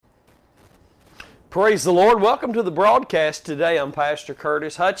Praise the Lord. Welcome to the broadcast today. I'm Pastor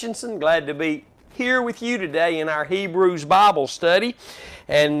Curtis Hutchinson. Glad to be here with you today in our Hebrews Bible study.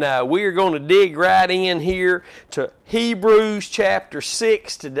 And we are going to dig right in here to Hebrews chapter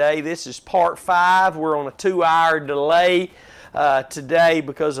 6 today. This is part 5. We're on a 2-hour delay today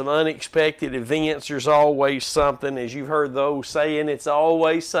because of unexpected events. There's always something. As you've heard those saying, it's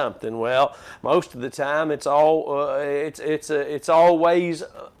always something. Well, most of the time it's always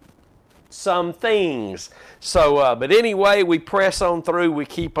some things. So, but anyway, we press on through, we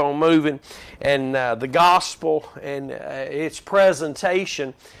keep on moving, and the gospel and its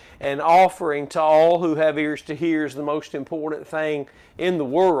presentation and offering to all who have ears to hear is the most important thing in the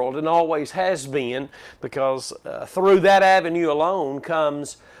world, and always has been, because through that avenue alone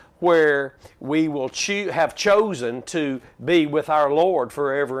comes where we will have chosen to be with our Lord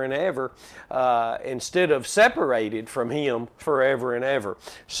forever and ever, instead of separated from Him forever and ever.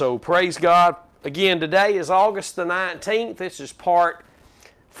 So praise God. Again, today is August the 19th. This is part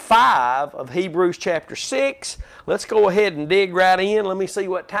 5 of Hebrews chapter 6. Let's go ahead and dig right in. Let me see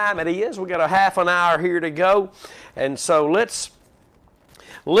what time it is. We've got a half an hour here to go. And so let's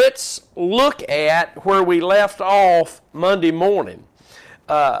look at where we left off Monday morning.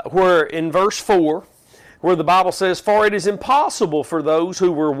 Where in verse 4, where the Bible says, "For it is impossible for those who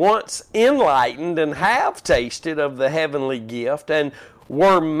were once enlightened and have tasted of the heavenly gift and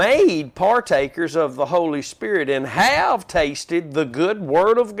were made partakers of the Holy Spirit and have tasted the good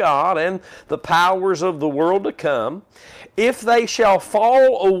word of God and the powers of the world to come, if they shall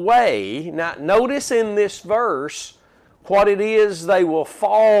fall away." Now notice in this verse what it is they will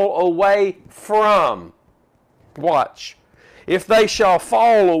fall away from. Watch. "If they shall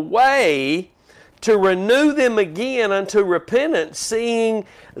fall away, to renew them again unto repentance, seeing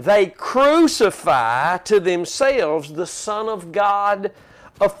they crucify to themselves the Son of God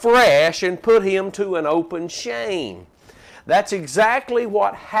afresh and put Him to an open shame." That's exactly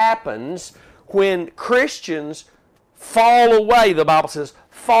what happens when Christians fall away. The Bible says,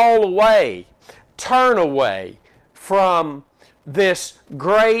 fall away, turn away from this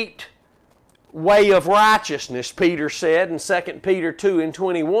great way of righteousness. Peter said in 2 Peter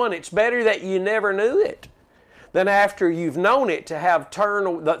 2:21, it's better that you never knew it than after you've known it to have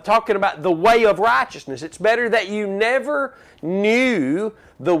turned, talking about the way of righteousness. It's better that you never knew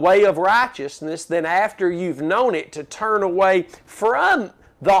the way of righteousness than after you've known it to turn away from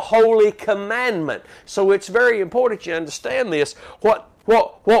the holy commandment. So it's very important you understand this. What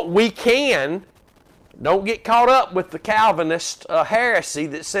we can. Don't get caught up with the Calvinist heresy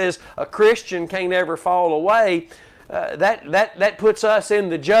that says a Christian can't ever fall away. That puts us in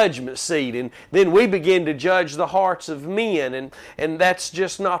the judgment seat, and then we begin to judge the hearts of men, and that's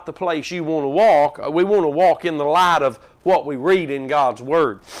just not the place you want to walk. We want to walk in the light of what we read in God's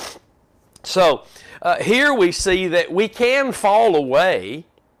Word. So here we see that we can fall away.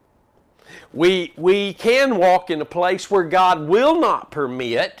 We can walk in a place where God will not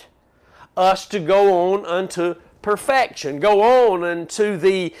permit us to go on unto perfection, go on unto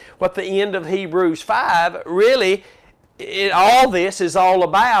what the end of Hebrews 5, really, all this is all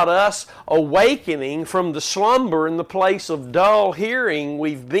about us awakening from the slumber and the place of dull hearing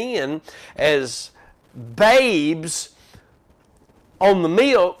we've been as babes on the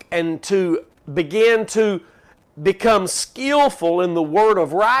milk, and to begin to become skillful in the word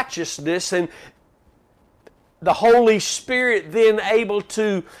of righteousness, and the Holy Spirit then able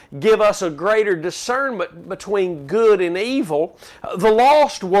to give us a greater discernment between good and evil. The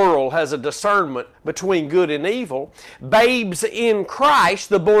lost world has a discernment between good and evil. Babes in Christ,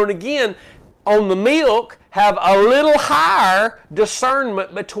 the born again, on the milk, have a little higher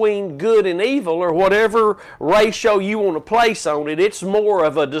discernment between good and evil, or whatever ratio you want to place on it. It's more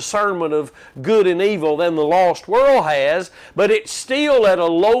of a discernment of good and evil than the lost world has, but it's still at a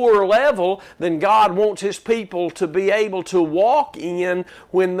lower level than God wants His people to be able to walk in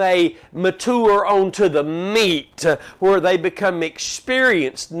when they mature onto the meat, where they become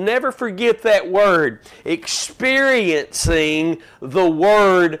experienced. Never forget that word, experiencing the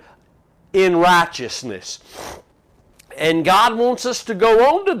Word in righteousness. And God wants us to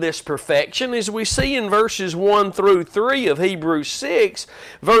go on to this perfection, as we see in verses 1 through 3 of Hebrews 6.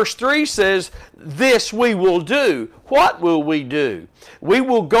 Verse 3 says, "This we will do." What will we do? We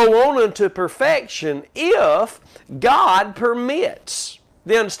will go on unto perfection if God permits.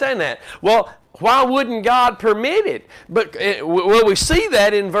 Do you understand that? Well, Why wouldn't God permit it? But well, we see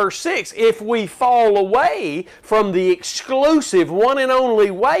that in verse 6. If we fall away from the exclusive, one and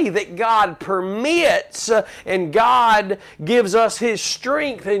only way that God permits, and God gives us His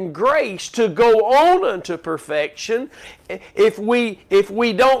strength and grace to go on unto perfection, if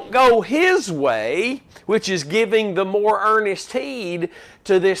we don't go His way, which is giving the more earnest heed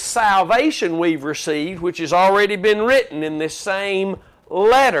to this salvation we've received, which has already been written in this same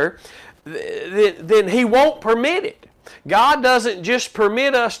letter, then He won't permit it. God doesn't just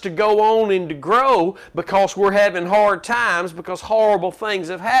permit us to go on and to grow because we're having hard times, because horrible things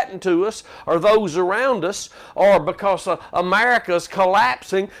have happened to us or those around us, or because America's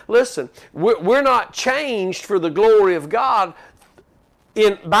collapsing. Listen, we're not changed for the glory of God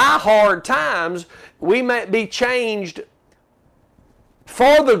by hard times. We might be changed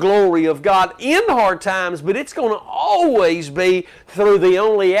for the glory of God in hard times, but it's going to always be through the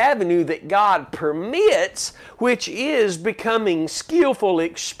only avenue that God permits, which is becoming skillful,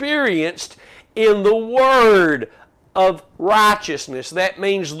 experienced in the Word of righteousness. That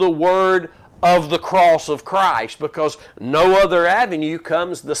means the Word of the cross of Christ, because no other avenue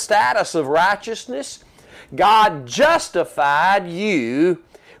comes the status of righteousness. God justified you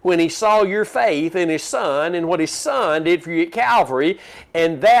when He saw your faith in His Son and what His Son did for you at Calvary,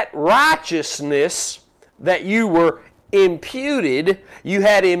 and that righteousness that you were imputed, you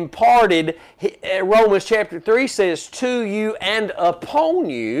had imparted, Romans chapter 3 says, to you and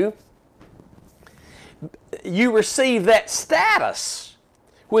upon you, you receive that status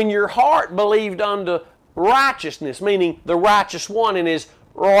when your heart believed unto righteousness, meaning the righteous one in His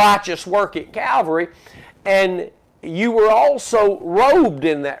righteous work at Calvary, and you were also robed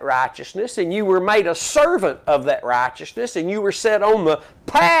in that righteousness, and you were made a servant of that righteousness, and you were set on the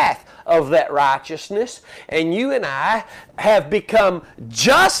path of that righteousness, and you and I have become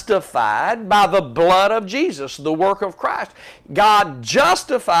justified by the blood of Jesus, the work of Christ. God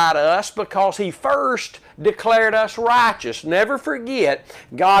justified us because He first declared us righteous. Never forget,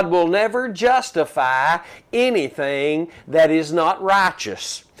 God will never justify anything that is not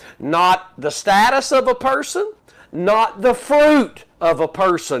righteous. Not the status of a person, not the fruit of a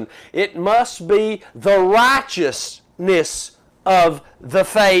person. It must be the righteousness of the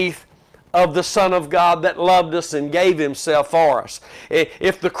faith of the Son of God that loved us and gave Himself for us.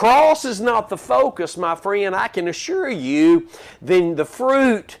 If the cross is not the focus, my friend, I can assure you, then the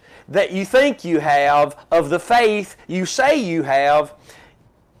fruit that you think you have of the faith you say you have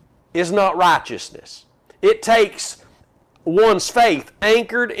is not righteousness. It takes one's faith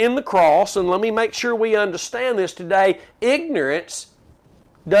anchored in the cross, and let me make sure we understand this today. Ignorance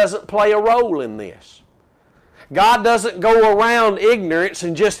doesn't play a role in this. God doesn't go around ignorance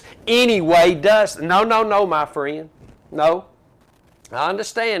and just anyway does. No, my friend. No. I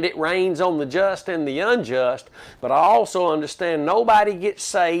understand it rains on the just and the unjust, but I also understand nobody gets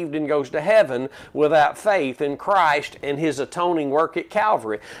saved and goes to heaven without faith in Christ and His atoning work at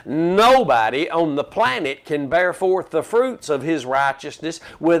Calvary. Nobody on the planet can bear forth the fruits of His righteousness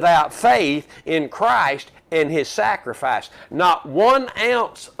without faith in Christ and His sacrifice. Not 1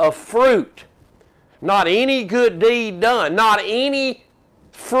 ounce of fruit, not any good deed done, not any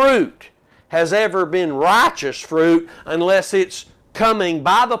fruit has ever been righteous fruit unless it's coming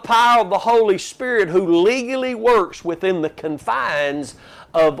by the power of the Holy Spirit, who legally works within the confines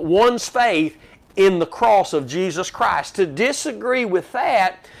of one's faith in the cross of Jesus Christ. To disagree with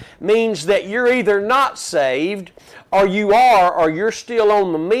that means that you're either not saved, or you are, or you're still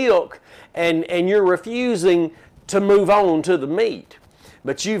on the milk, and you're refusing to move on to the meat.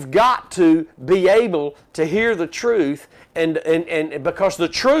 But you've got to be able to hear the truth, and because the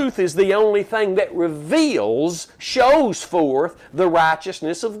truth is the only thing that reveals, shows forth the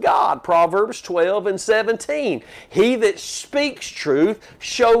righteousness of God. Proverbs 12 and 17. He that speaks truth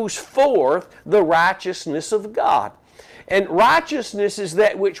shows forth the righteousness of God. And righteousness is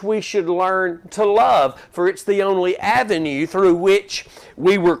that which we should learn to love, for it's the only avenue through which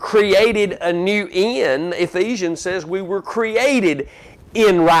we were created anew in. Ephesians says we were created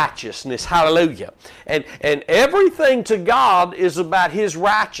in righteousness. Hallelujah. And everything to God is about His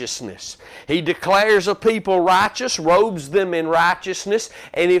righteousness. He declares a people righteous, robes them in righteousness,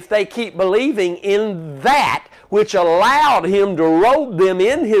 and if they keep believing in that which allowed Him to robe them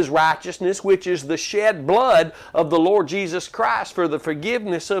in His righteousness, which is the shed blood of the Lord Jesus Christ for the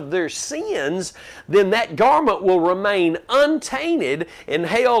forgiveness of their sins, then that garment will remain untainted and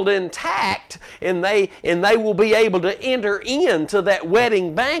held intact, and they will be able to enter into that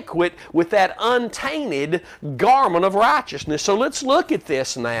wedding banquet with that untainted garment of righteousness. So let's look at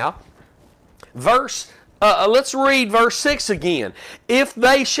this now. Verse Let's read verse 6 again. If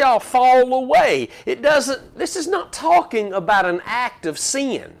they shall fall away. This is not talking about an act of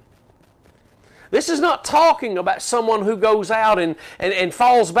sin. This is not talking about someone who goes out and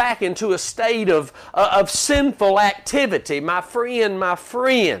falls back into a state of sinful activity. My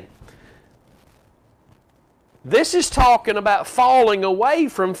friend. This is talking about falling away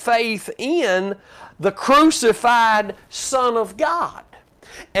from faith in the crucified Son of God.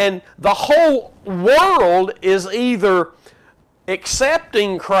 And the whole world is either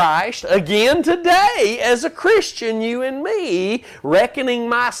accepting Christ, again today, as a Christian, you and me, reckoning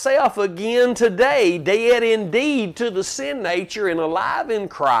myself again today, dead indeed to the sin nature and alive in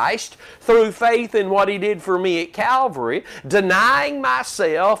Christ through faith in what He did for me at Calvary, denying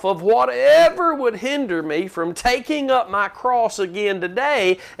myself of whatever would hinder me from taking up my cross again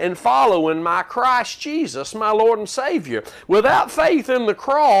today and following my Christ Jesus, my Lord and Savior. Without faith in the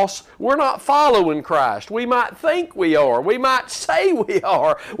cross, we're not following Christ. We might think we are. We might say we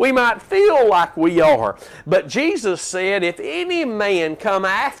are. We might feel like we are. But Jesus said, if any man come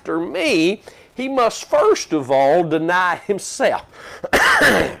after me, he must first of all deny himself.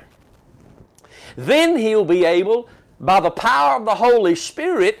 Then he'll be able, by the power of the Holy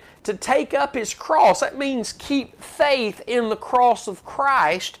Spirit, to take up his cross. That means keep faith in the cross of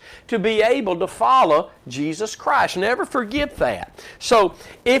Christ to be able to follow Jesus Christ. Never forget that. So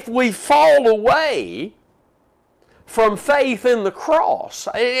if we fall away from faith in the cross,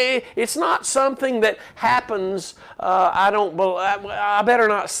 it's not something that happens, I better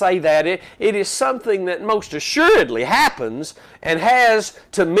not say that. It is something that most assuredly happens and has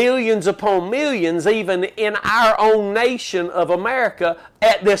to millions upon millions, even in our own nation of America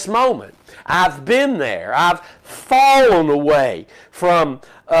at this moment. I've been there. I've fallen away from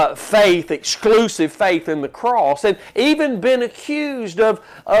faith, exclusive faith in the cross, and even been accused of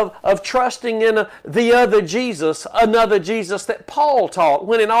trusting in the other Jesus, another Jesus that Paul taught,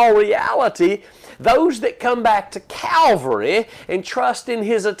 when in all reality, those that come back to Calvary and trust in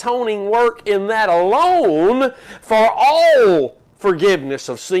His atoning work in that alone for all forgiveness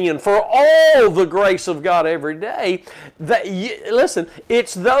of sin, for all the grace of God every day, listen,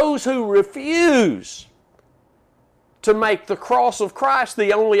 it's those who refuse to make the cross of Christ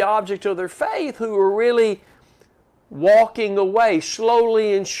the only object of their faith who are really walking away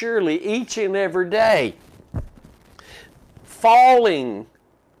slowly and surely each and every day. Falling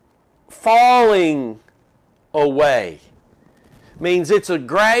away means it's a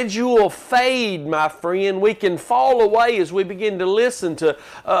gradual fade, my friend. We can fall away as we begin to listen to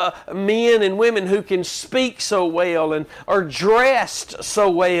men and women who can speak so well and are dressed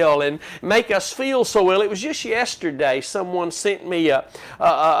so well and make us feel so well. It was just yesterday someone sent me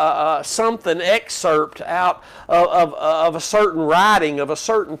something excerpt out of a certain writing of a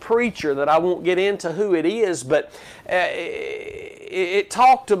certain preacher that I won't get into who it is, but it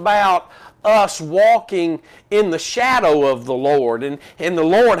talked about us walking in the shadow of the Lord and the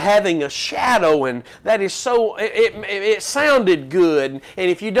Lord having a shadow, and that is so, it sounded good, and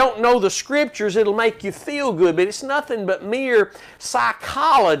if you don't know the Scriptures it'll make you feel good, but it's nothing but mere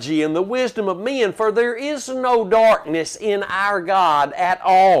psychology and the wisdom of men, for there is no darkness in our God at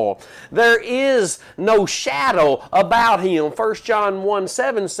all. There is no shadow about Him. 1 John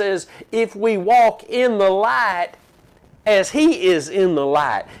 1:7 says, if we walk in the light as He is in the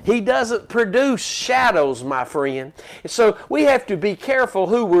light. He doesn't produce shadows, my friend. So we have to be careful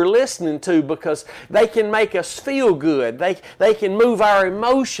who we're listening to, because they can make us feel good. They can move our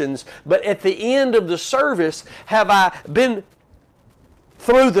emotions. But at the end of the service, have I been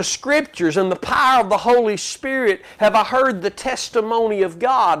through the Scriptures and the power of the Holy Spirit, have I heard the testimony of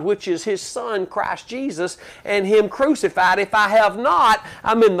God, which is His Son, Christ Jesus, and Him crucified? If I have not,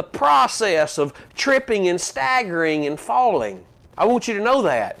 I'm in the process of tripping and staggering and falling. I want you to know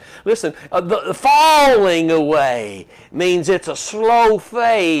that. Listen, the falling away means it's a slow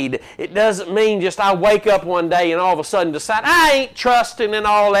fade. It doesn't mean just I wake up one day and all of a sudden decide I ain't trusting in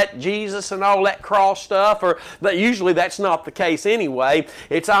all that Jesus and all that cross stuff, or that usually that's not the case anyway.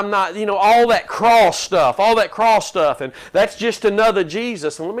 It's I'm not, all that cross stuff, and that's just another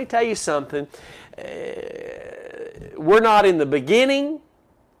Jesus. And let me tell you something. We're not in the beginning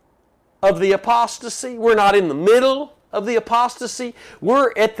of the apostasy. We're not in the middle of the apostasy.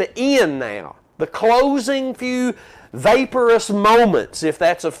 We're at the end now. The closing few vaporous moments, if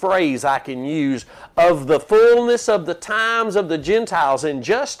that's a phrase I can use, of the fullness of the times of the Gentiles. And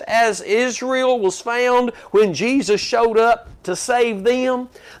just as Israel was found when Jesus showed up to save them,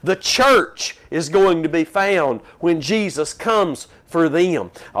 the church is going to be found when Jesus comes for them.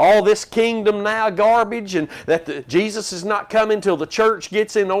 All this kingdom now garbage, and that Jesus is not coming till the church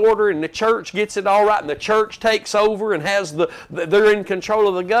gets in order and the church gets it all right and the church takes over and they're in control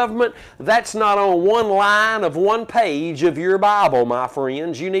of the government. That's not on one line of one page of your Bible, my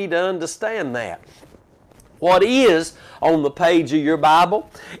friends. You need to understand that. What is on the page of your Bible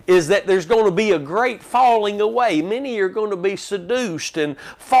is that there's going to be a great falling away. Many are going to be seduced and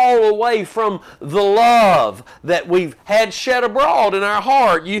fall away from the love that we've had shed abroad in our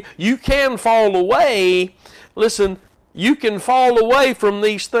heart. You can fall away. Listen, you can fall away from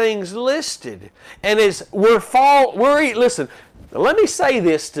these things listed. And as listen, let me say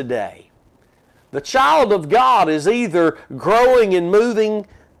this today. The child of God is either growing and moving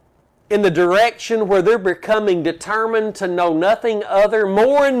in the direction where they're becoming determined to know nothing other,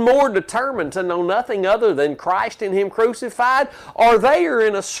 more and more determined to know nothing other than Christ and Him crucified, or they are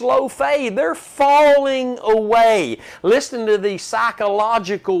in a slow fade. They're falling away. Listen to these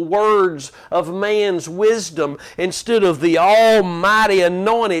psychological words of man's wisdom instead of the almighty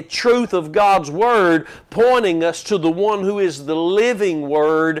anointed truth of God's Word, pointing us to the one who is the living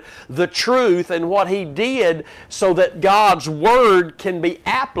Word, the truth, and what He did so that God's Word can be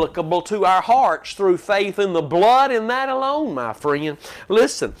applicable to our hearts through faith in the blood, and that alone, my friend.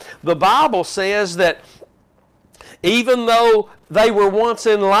 Listen, the Bible says that even though they were once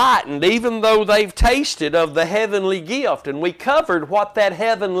enlightened, even though they've tasted of the heavenly gift, and we covered what that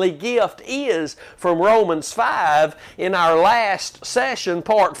heavenly gift is from Romans 5 in our last session,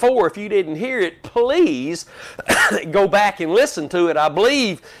 part 4. If you didn't hear it, please go back and listen to it. I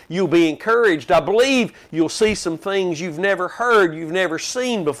believe you'll be encouraged. I believe you'll see some things you've never heard, you've never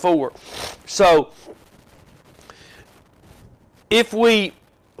seen before. So, if we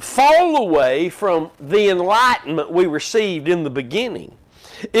fall away from the enlightenment we received in the beginning,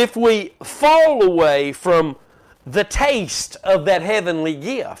 if we fall away from the taste of that heavenly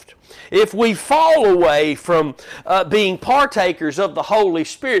gift, if we fall away from being partakers of the Holy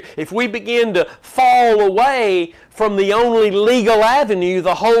Spirit, if we begin to fall away from the only legal avenue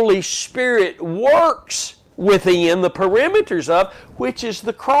the Holy Spirit works within the perimeters of, which is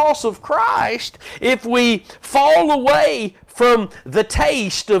the cross of Christ, if we fall away from the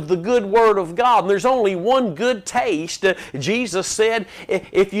taste of the good Word of God. And there's only one good taste. Jesus said,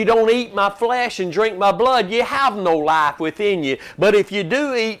 if you don't eat my flesh and drink my blood, you have no life within you. But if you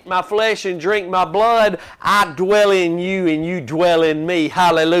do eat my flesh and drink my blood, I dwell in you and you dwell in me.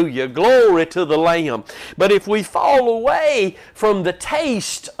 Hallelujah. Glory to the Lamb. But if we fall away from the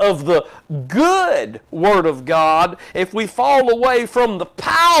taste of the good Word of God, if we fall away from the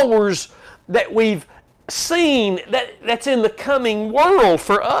powers that we've seen that's in the coming world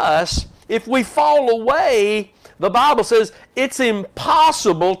for us, if we fall away, the Bible says it's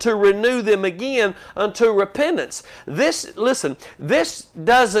impossible to renew them again unto repentance. This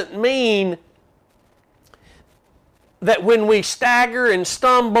doesn't mean that when we stagger and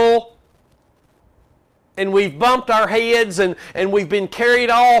stumble and we've bumped our heads and we've been carried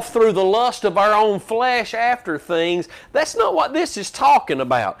off through the lust of our own flesh after things. That's not what this is talking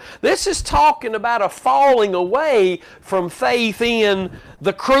about. This is talking about a falling away from faith in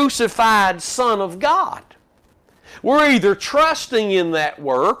the crucified Son of God. We're either trusting in that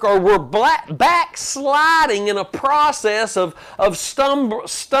work or we're backsliding in a process of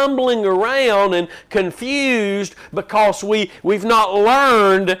stumbling around and confused because we've not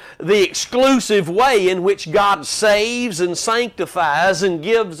learned the exclusive way in which God saves and sanctifies and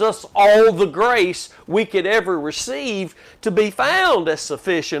gives us all the grace we could ever receive to be found as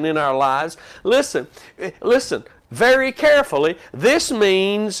sufficient in our lives. Listen very carefully. This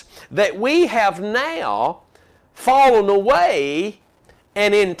means that we have now fallen away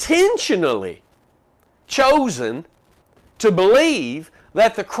and intentionally chosen to believe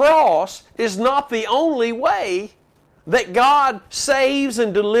that the cross is not the only way that God saves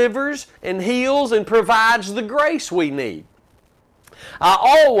and delivers and heals and provides the grace we need. I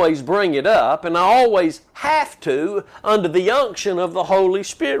always bring it up, and I always have to, under the unction of the Holy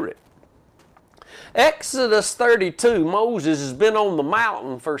Spirit. Exodus 32, Moses has been on the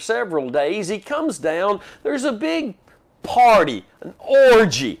mountain for several days. He comes down, there's a big party, an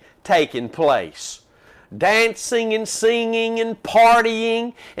orgy taking place. Dancing and singing and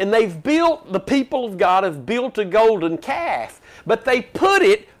partying, and the people of God have built a golden calf, but they put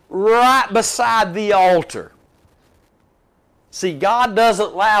it right beside the altar. See, God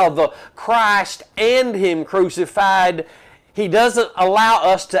doesn't allow the Christ and Him crucified He doesn't allow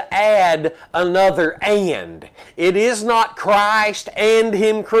us to add another and. It is not Christ and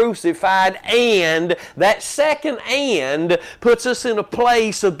Him crucified and. That second and puts us in a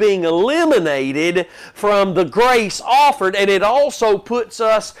place of being eliminated from the grace offered, and it also puts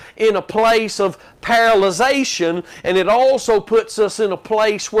us in a place of paralyzation, and it also puts us in a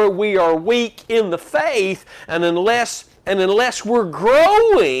place where we are weak in the faith, and unless we're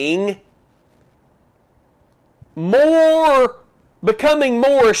growing more, becoming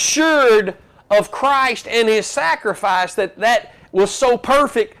more assured of Christ and His sacrifice, that was so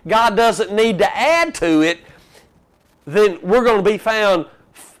perfect God doesn't need to add to it, then we're going to be found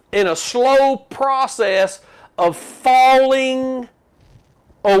in a slow process of falling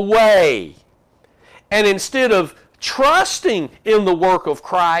away. And instead of trusting in the work of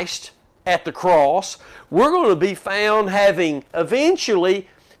Christ at the cross, we're going to be found having eventually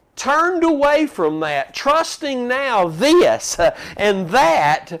turned away from that, trusting now this and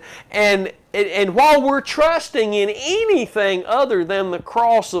that, and while we're trusting in anything other than the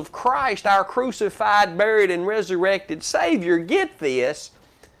cross of Christ, our crucified, buried, and resurrected Savior, get this,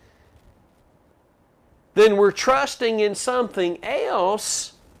 then we're trusting in something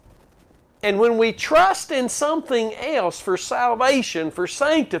else. And when we trust in something else for salvation, for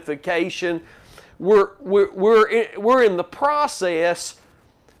sanctification, we're in the process,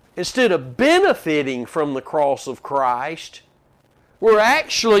 instead of benefiting from the cross of Christ, we're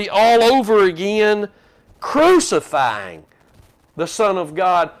actually all over again crucifying the Son of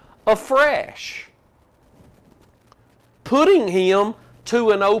God afresh, putting Him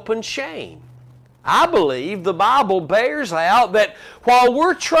to an open shame. I believe the Bible bears out that while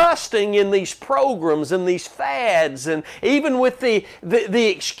we're trusting in these programs and these fads, and even with the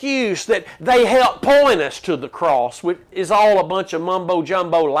excuse that they help point us to the cross, which is all a bunch of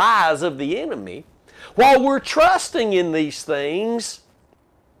mumbo-jumbo lies of the enemy, while we're trusting in these things,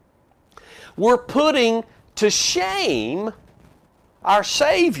 we're putting to shame our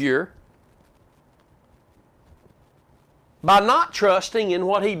Savior by not trusting in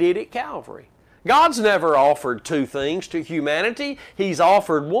what He did at Calvary. God's never offered two things to humanity. He's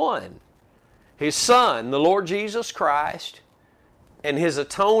offered one. His Son, the Lord Jesus Christ, and His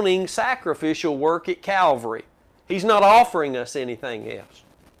atoning sacrificial work at Calvary. He's not offering us anything else.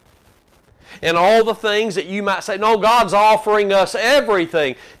 And all the things that you might say, no, God's offering us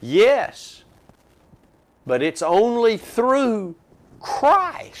everything. Yes, but it's only through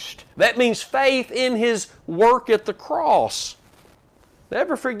Christ. That means faith in His work at the cross.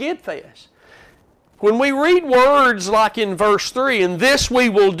 Never forget this. When we read words like in verse 3, and this we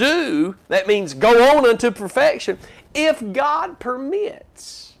will do, that means go on unto perfection, if God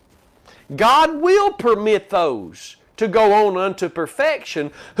permits. God will permit those to go on unto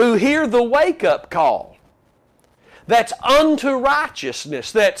perfection who hear the wake-up call. That's unto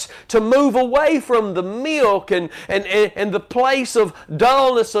righteousness. That's to move away from the milk and the place of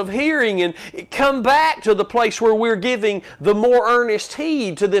dullness of hearing and come back to the place where we're giving the more earnest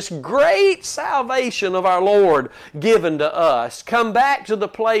heed to this great salvation of our Lord given to us. Come back to the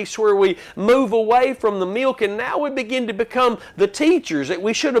place where we move away from the milk, and now we begin to become the teachers that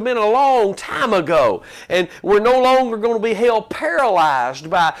we should have been a long time ago. And we're no longer going to be held paralyzed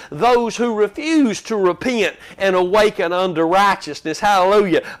by those who refuse to repent and awaken unto righteousness.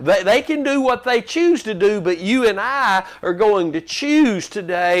 Hallelujah. They can do what they choose to do, but you and I are going to choose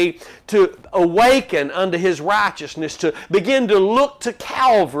today to awaken unto His righteousness, to begin to look to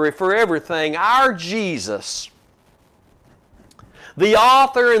Calvary for everything. Our Jesus, the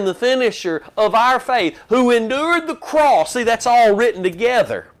author and the finisher of our faith, who endured the cross. See, that's all written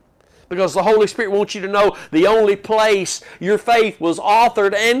together, because the Holy Spirit wants you to know the only place your faith was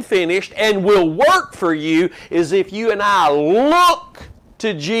authored and finished and will work for you is if you and I look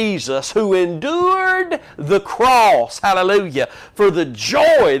to Jesus, who endured the cross, hallelujah, for the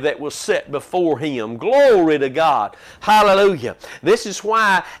joy that was set before Him. Glory to God. Hallelujah. This is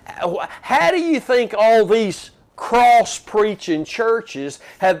why, how do you think all these cross-preaching churches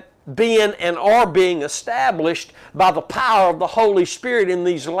have been and are being established by the power of the Holy Spirit in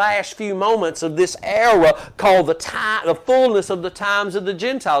these last few moments of this era called the fullness of the times of the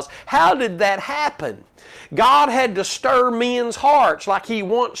Gentiles? How did that happen? God had to stir men's hearts like He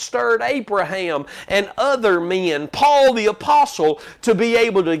once stirred Abraham and other men, Paul the Apostle, to be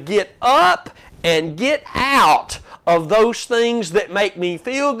able to get up and get out of those things that make me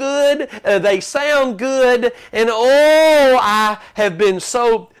feel good, they sound good, and oh, I have been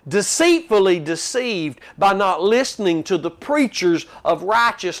so deceitfully deceived by not listening to the preachers of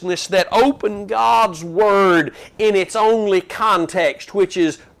righteousness that open God's Word in its only context, which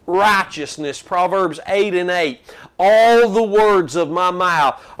is righteousness. Proverbs 8:8. all the words of my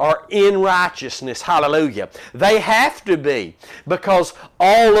mouth are in righteousness. Hallelujah. They have to be, because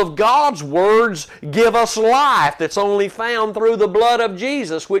all of God's words give us life that's only found through the blood of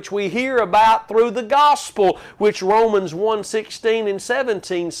Jesus, which we hear about through the gospel, which Romans 1:16 and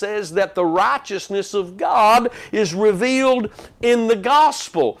 17 says that the righteousness of God is revealed in the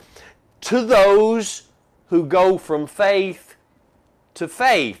gospel to those who go from faith to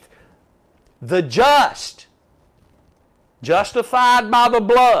faith. The just, justified by the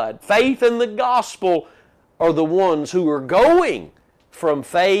blood, faith in the gospel, are the ones who are going from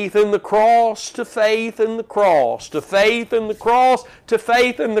faith in the cross to faith in the cross, to faith in the cross, to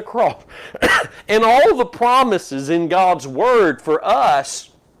faith in the cross. And all the promises in God's Word for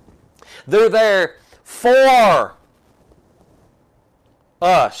us, they're there for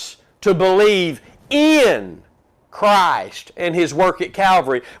us to believe in Christ and His work at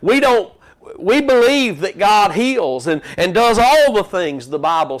Calvary. We believe that God heals and does all the things the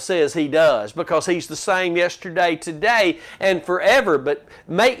Bible says He does, because He's the same yesterday, today, and forever. But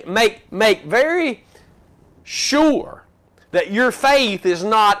make very sure that your faith is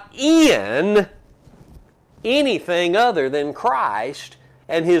not in anything other than Christ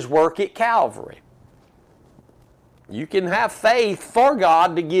and His work at Calvary. You can have faith for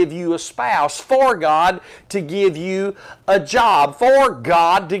God to give you a spouse, for God to give you a job, for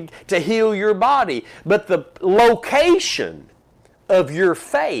God to heal your body. But the location of your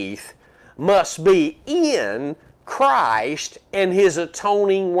faith must be in Christ and His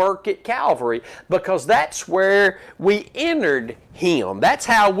atoning work at Calvary, because that's where we entered Him. That's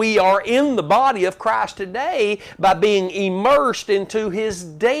how we are in the body of Christ today, by being immersed into His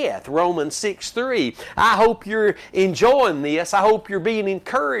death. Romans 6:3. I hope you're enjoying this. I hope you're being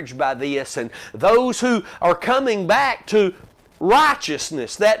encouraged by this. And those who are coming back to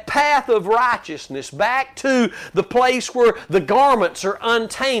righteousness, that path of righteousness, back to the place where the garments are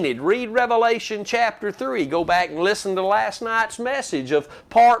untainted. Read Revelation chapter 3. Go back and listen to last night's message of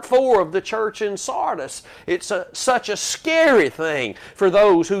part 4 of the church in Sardis. It's such a scary thing for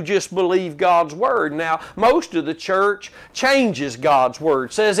those who just believe God's Word. Now, most of the church changes God's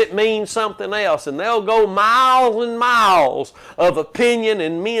Word, says it means something else, and they'll go miles and miles of opinion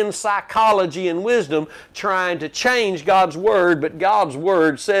and men's psychology and wisdom trying to change God's Word. But God's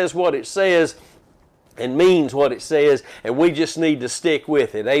Word says what it says and means what it says, and we just need to stick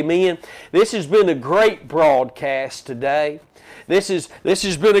with it. Amen? This has been a great broadcast today. This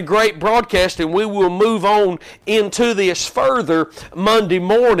has been a great broadcast, and we will move on into this further Monday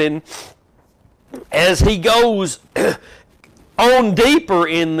morning as he goes on deeper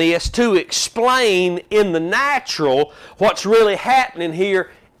in this to explain in the natural what's really happening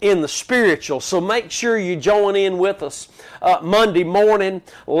here in the spiritual. So make sure you join in with us Monday morning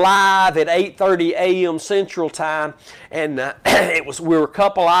live at 8:30 a.m. Central Time. And we were a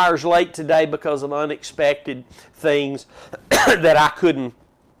couple hours late today because of unexpected things that I couldn't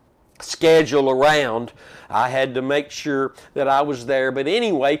schedule around. I had to make sure that I was there. But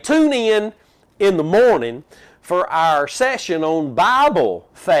anyway, tune in the morning for our session on Bible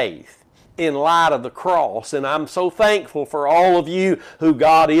faith in light of the cross. And I'm so thankful for all of you who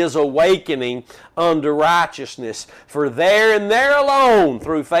God is awakening unto righteousness. For there and there alone,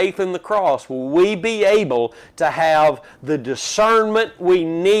 through faith in the cross, will we be able to have the discernment we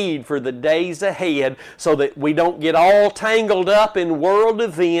need for the days ahead, so that we don't get all tangled up in world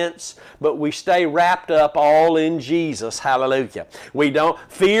events, but we stay wrapped up all in Jesus. Hallelujah.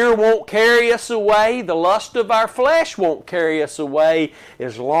 Fear won't carry us away. The lust of our flesh won't carry us away,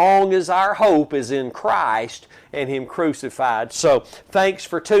 as long as our hope is in Christ and Him crucified. So thanks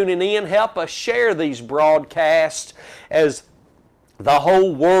for tuning in. Help us share these broadcasts, as the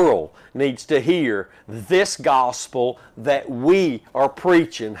whole world needs to hear this gospel that we are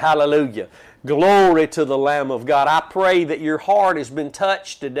preaching. Hallelujah. Glory to the Lamb of God. I pray that your heart has been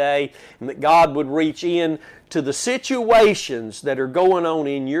touched today, and that God would reach in to the situations that are going on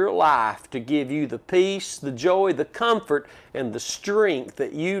in your life to give you the peace, the joy, the comfort, and the strength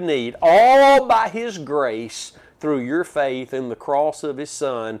that you need, all by His grace through your faith in the cross of His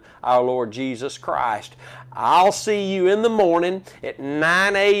Son, our Lord Jesus Christ. I'll see you in the morning at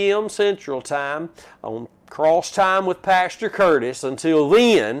 9 a.m. Central Time on Cross Time with Pastor Curtis. Until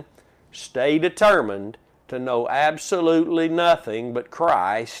then, stay determined to know absolutely nothing but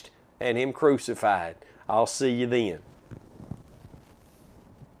Christ and Him crucified. I'll see you then.